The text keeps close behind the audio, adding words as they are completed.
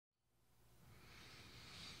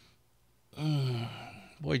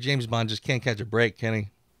Boy, James Bond just can't catch a break, can he?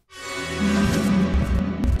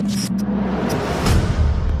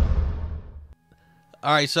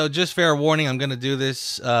 All right, so just fair warning, I'm going to do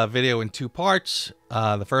this video in two parts.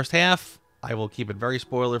 The first half, I will keep it very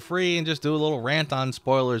spoiler-free and just do a little rant on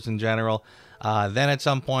spoilers in general. Then at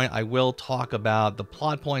some point, I will talk about the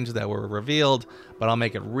plot points that were revealed, but I'll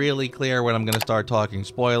make it really clear when I'm going to start talking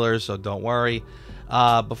spoilers, so don't worry.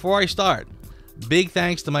 Before I start, big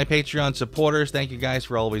thanks to my Patreon supporters. Thank you guys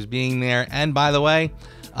for always being there. And by the way,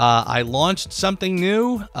 I launched something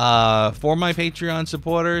new for my Patreon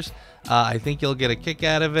supporters. I think you'll get a kick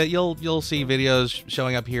out of it. You'll see videos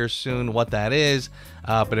showing up here soon what that is.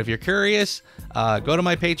 But if you're curious, go to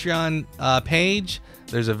my Patreon page.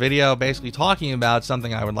 There's a video basically talking about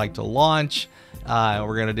something I would like to launch.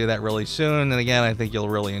 We're going to do that really soon. And again, I think you'll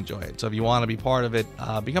really enjoy it. So if you want to be part of it,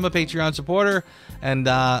 become a Patreon supporter. And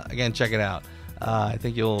again, check it out. I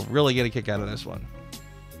think you'll really get a kick out of this one.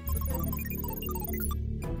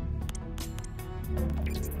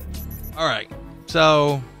 All right.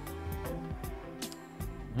 So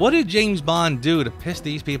what did James Bond do to piss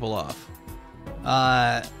these people off?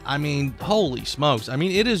 I mean, holy smokes. I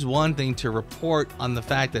mean, it is one thing to report on the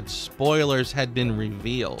fact that spoilers had been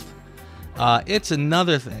revealed. It's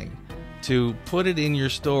another thing to put it in your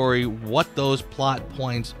story what those plot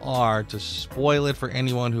points are, to spoil it for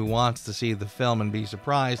anyone who wants to see the film and be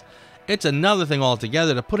surprised. It's another thing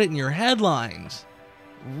altogether to put it in your headlines.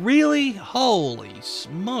 Really? Holy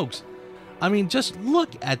smokes. I mean, just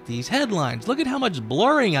look at these headlines. Look at how much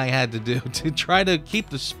blurring I had to do to try to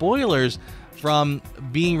keep the spoilers from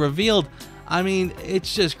being revealed. I mean,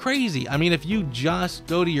 it's just crazy. I mean, if you just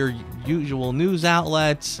go to your usual news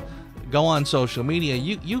outlets, go on social media,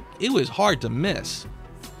 it was hard to miss.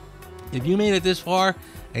 If you made it this far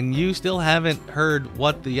and you still haven't heard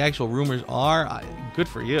what the actual rumors are, good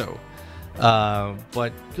for you.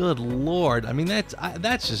 But good Lord, I mean, that's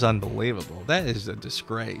just unbelievable. That is a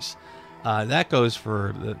disgrace. That goes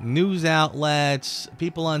for the news outlets,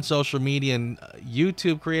 people on social media, and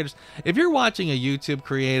YouTube creators. If you're watching a YouTube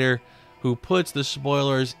creator who puts the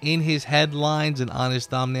spoilers in his headlines and on his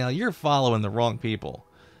thumbnail, you're following the wrong people.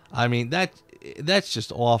 I mean, that's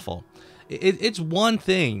just awful. It's one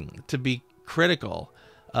thing to be critical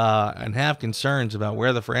and have concerns about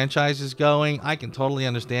where the franchise is going. I can totally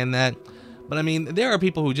understand that. But I mean, there are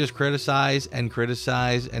people who just criticize and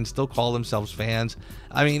still call themselves fans.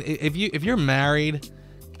 I mean, if you're married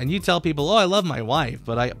and you tell people, "Oh, I love my wife,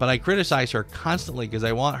 but I criticize her constantly because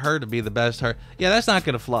I want her to be the best her," yeah, that's not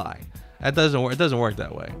going to fly. That doesn't work. It doesn't work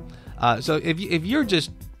that way. So if you're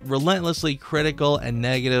just relentlessly critical and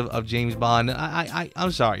negative of James Bond,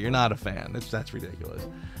 I'm sorry, you're not a fan. That's ridiculous.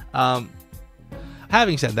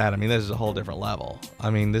 Having said that, I mean, this is a whole different level. I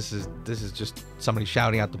mean, this is just somebody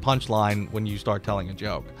shouting out the punchline when you start telling a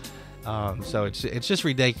joke. So it's just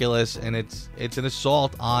ridiculous, and it's an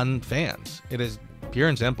assault on fans. It is pure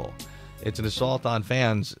and simple. It's an assault on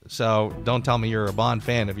fans. So don't tell me you're a Bond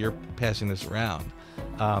fan if you're passing this around.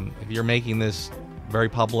 If you're making this very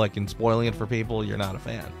public and spoiling it for people, you're not a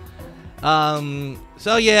fan.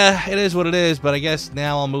 So yeah, it is what it is. But I guess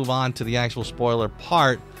now I'll move on to the actual spoiler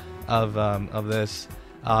part of this.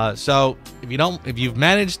 So if you've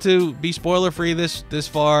managed to be spoiler free this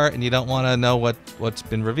far and you don't want to know what's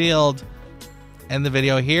been revealed, end the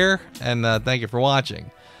video here, and thank you for watching.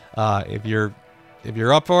 If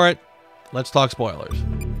you're up for it, let's talk spoilers.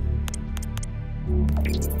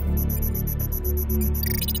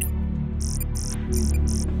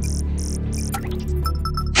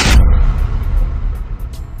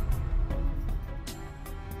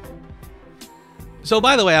 So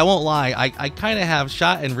by the way, I won't lie, I kind of have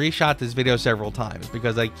shot and reshot this video several times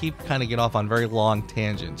because I keep kind of get off on very long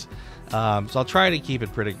tangents. So I'll try to keep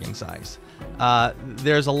it pretty concise.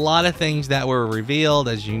 There's a lot of things that were revealed.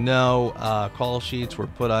 As you know, call sheets were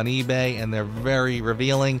put on eBay and they're very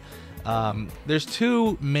revealing. There's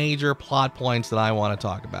two major plot points that I want to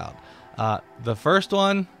talk about. The first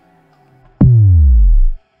one,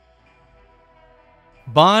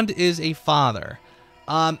 Bond is a father.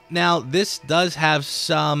 Now, this does have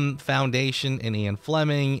some foundation in Ian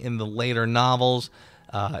Fleming in the later novels.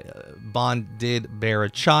 Bond did bear a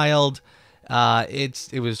child.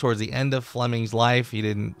 It was towards the end of Fleming's life. He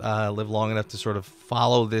didn't live long enough to sort of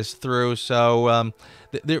follow this through. So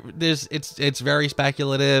it's very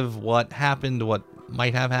speculative what happened, what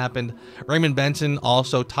might have happened. Raymond Benson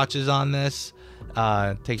also touches on this,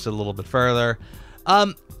 takes it a little bit further.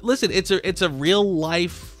 Listen, it's a real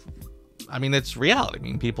life. I mean, it's reality. I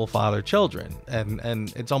mean, people father children,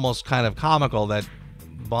 and it's almost kind of comical that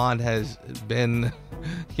Bond has been,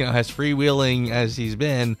 as freewheeling as he's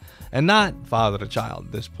been, and not father to child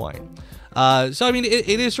at this point. So I mean, it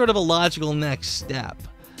is sort of a logical next step,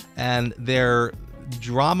 and they're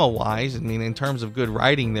drama-wise. I mean, in terms of good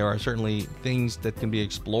writing, there are certainly things that can be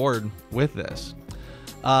explored with this.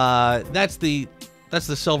 That's the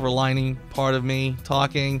silver lining part of me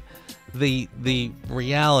talking. The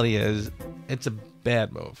reality is, it's a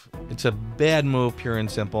bad move. It's a bad move, pure and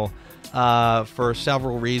simple, for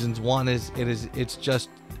several reasons. One is it's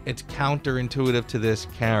counterintuitive to this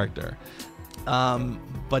character.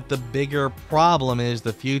 But the bigger problem is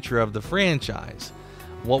the future of the franchise.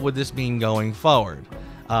 What would this mean going forward?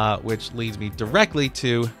 Which leads me directly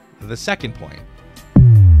to the second point.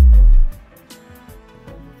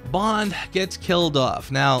 Bond gets killed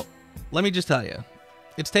off. Now, let me just tell you,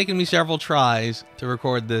 it's taken me several tries to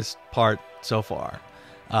record this part so far,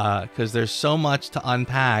 because there's so much to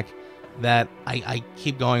unpack that I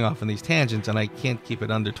keep going off on these tangents, and I can't keep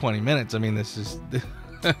it under 20 minutes. I mean, this is...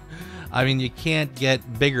 I mean, you can't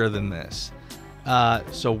get bigger than this.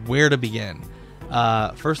 So where to begin?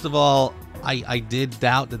 First of all, I did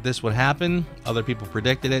doubt that this would happen. Other people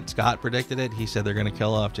predicted it. Scott predicted it. He said they're going to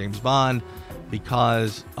kill off James Bond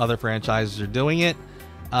because other franchises are doing it.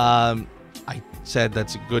 I said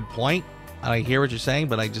that's a good point. I hear what you're saying,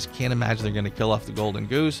 but I just can't imagine they're going to kill off the Golden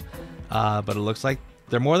Goose. But it looks like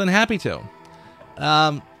they're more than happy to.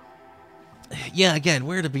 Yeah, again,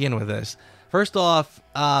 where to begin with this? First off,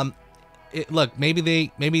 look, maybe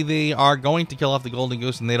they are going to kill off the Golden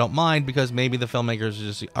Goose and they don't mind, because maybe the filmmakers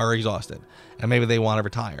just are exhausted, and maybe they want to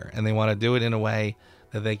retire, and they want to do it in a way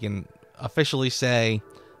that they can officially say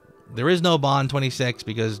there is no Bond 26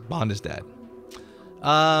 because Bond is dead.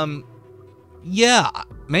 Yeah,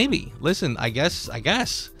 maybe. Listen, I guess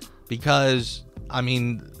because I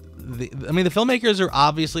mean the filmmakers are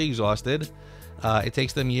obviously exhausted. It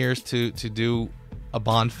takes them years to do a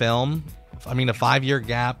Bond film. I mean, a 5-year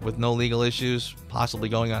gap with no legal issues, possibly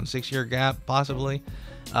going on a 6-year gap, possibly.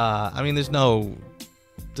 I mean, there's no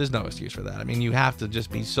excuse for that. I mean, you have to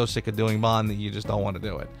just be so sick of doing Bond that you just don't want to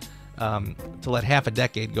do it. To let half a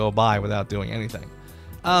decade go by without doing anything.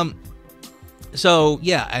 So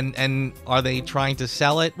yeah, and are they trying to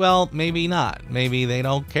sell it? Well, maybe not. Maybe they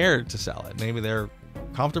don't care to sell it. Maybe they're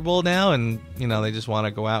comfortable now, and they just want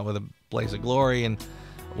to go out with a blaze of glory. And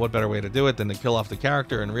what better way to do it than to kill off the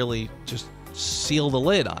character and really just seal the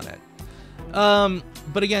lid on it?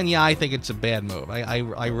 But again, yeah, I think it's a bad move.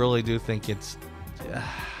 I really do think it's...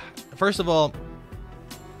 First of all,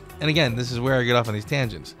 and again, this is where I get off on these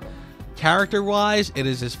tangents. Character-wise, it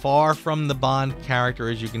is as far from the Bond character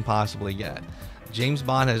as you can possibly get. James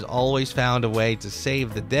Bond has always found a way to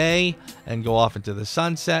save the day and go off into the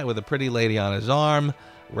sunset with a pretty lady on his arm,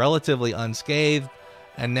 relatively unscathed.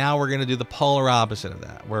 And now we're going to do the polar opposite of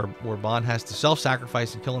that, where Bond has to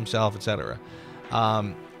self-sacrifice and kill himself, etc.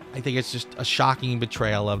 I think it's just a shocking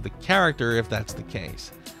betrayal of the character if that's the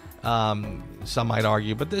case. Some might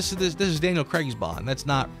argue, but this is Daniel Craig's Bond. That's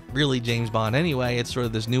not really James Bond anyway. It's sort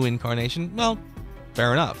of this new incarnation. Well,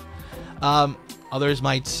 fair enough. Others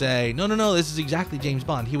might say, no, this is exactly James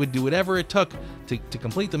Bond. He would do whatever it took to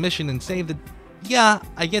complete the mission and save the... Yeah,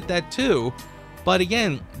 I get that too. But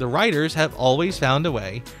again, the writers have always found a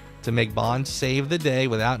way to make Bond save the day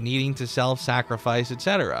without needing to self-sacrifice,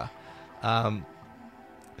 etc.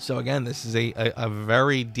 So again, this is a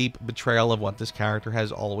very deep betrayal of what this character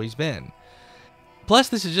has always been. Plus,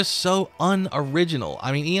 this is just so unoriginal.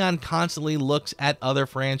 I mean, Eon constantly looks at other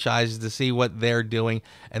franchises to see what they're doing,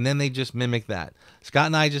 and then they just mimic that. Scott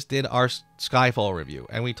and I just did our Skyfall review,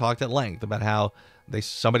 and we talked at length about how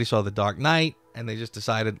somebody saw The Dark Knight, and they just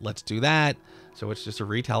decided, let's do that. So it's just a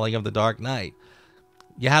retelling of The Dark Knight.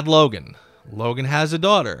 You had Logan. Logan has a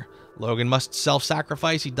daughter. Logan must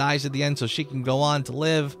self-sacrifice. He dies at the end so she can go on to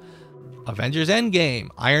live. Avengers Endgame.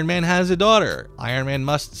 Iron Man has a daughter. Iron Man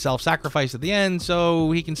must self-sacrifice at the end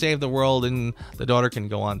so he can save the world and the daughter can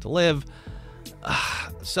go on to live.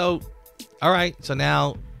 So, all right. So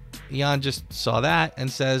now Eon just saw that and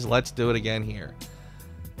says, let's do it again here.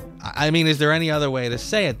 I mean, is there any other way to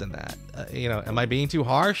say it than that? Am I being too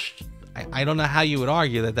harsh? I don't know how you would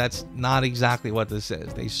argue that that's not exactly what this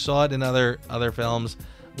is. They saw it in other films.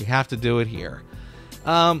 We have to do it here.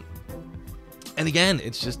 And again,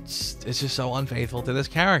 it's just so unfaithful to this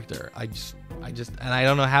character. I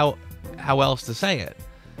don't know how else to say it.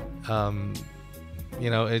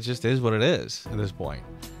 It just is what it is at this point.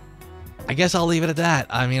 I guess I'll leave it at that.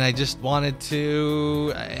 I mean, I just wanted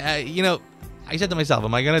to, I said to myself,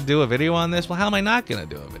 am I going to do a video on this? Well, how am I not going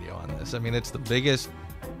to do a video on this? I mean, it's the biggest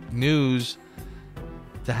news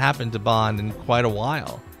to happen to Bond in quite a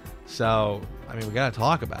while. So I mean, we gotta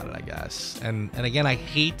talk about it, I guess. And again, I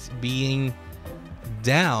hate being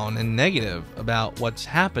down and negative about what's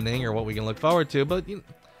happening or what we can look forward to, but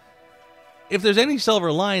if there's any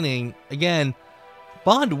silver lining, again,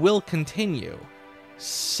 Bond will continue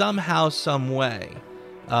somehow, some way.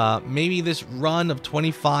 Maybe this run of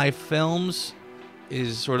 25 films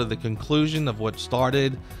is sort of the conclusion of what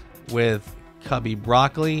started with Cubby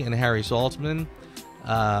Broccoli and Harry Saltzman.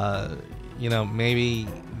 Maybe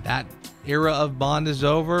that era of Bond is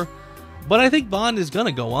over, but I think Bond is going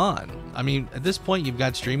to go on. I mean, at this point, you've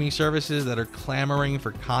got streaming services that are clamoring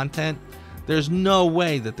for content. There's no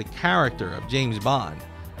way that the character of James Bond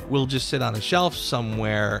will just sit on a shelf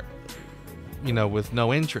somewhere, with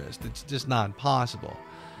no interest. It's just not possible.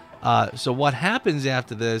 So what happens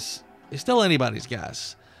after this is still anybody's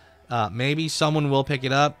guess. Maybe someone will pick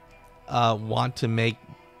it up,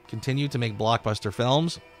 continue to make blockbuster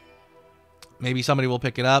films. Maybe somebody will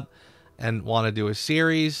pick it up and want to do a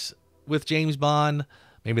series with James Bond.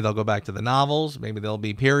 Maybe they'll go back to the novels. Maybe there'll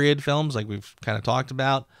be period films like we've kind of talked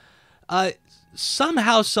about.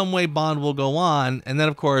 Somehow, some way, Bond will go on. And then,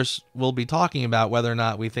 of course, we'll be talking about whether or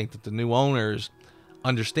not we think that the new owners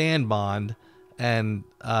understand Bond and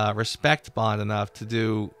respect Bond enough to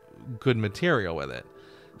do good material with it.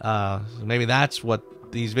 So maybe that's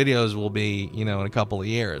what these videos will be, in a couple of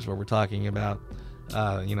years, where we're talking about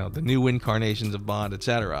the new incarnations of Bond,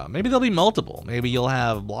 etc. Maybe there'll be multiple. Maybe you'll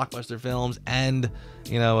have blockbuster films and,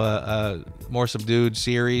 a more subdued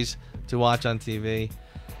series to watch on TV.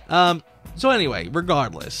 So anyway,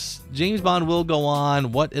 regardless, James Bond will go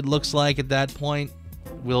on. What it looks like at that point,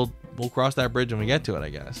 we'll cross that bridge when we get to it, I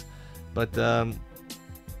guess. But,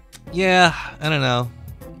 yeah, I don't know.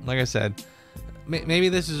 Like I said, maybe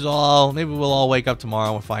this is all, maybe we'll all wake up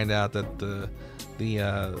tomorrow and find out that the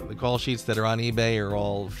call sheets that are on eBay are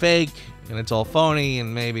all fake and it's all phony,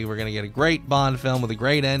 and maybe we're gonna get a great Bond film with a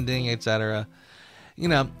great ending, etc.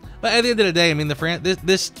 But at the end of the day, I mean,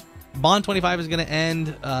 this Bond 25 is gonna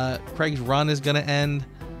end. Craig's run is gonna end,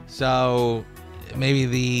 so maybe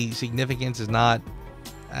the significance is not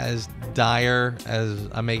as dire as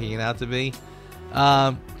I'm making it out to be.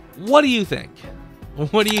 What do you think?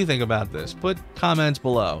 What do you think about this? Put comments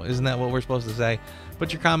below. Isn't that what we're supposed to say?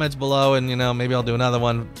 Put your comments below, and maybe I'll do another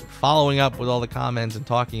one following up with all the comments and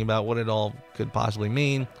talking about what it all could possibly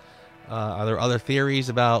mean. Are there other theories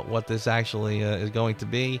about what this actually is going to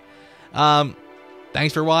be?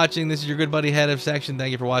 Thanks for watching. This is your good buddy Head of Section.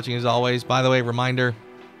 Thank you for watching as always. By the way, reminder,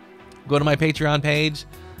 go to my Patreon page.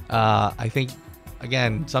 I think,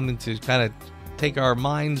 again, something to kind of take our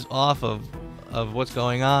minds off of what's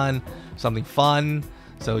going on, something fun.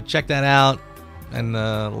 So check that out and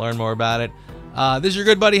learn more about it. This is your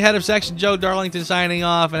good buddy Head of Section, Joe Darlington, signing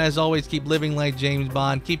off. And as always, keep living like James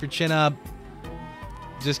Bond. Keep your chin up.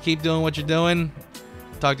 Just keep doing what you're doing.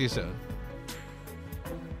 Talk to you soon.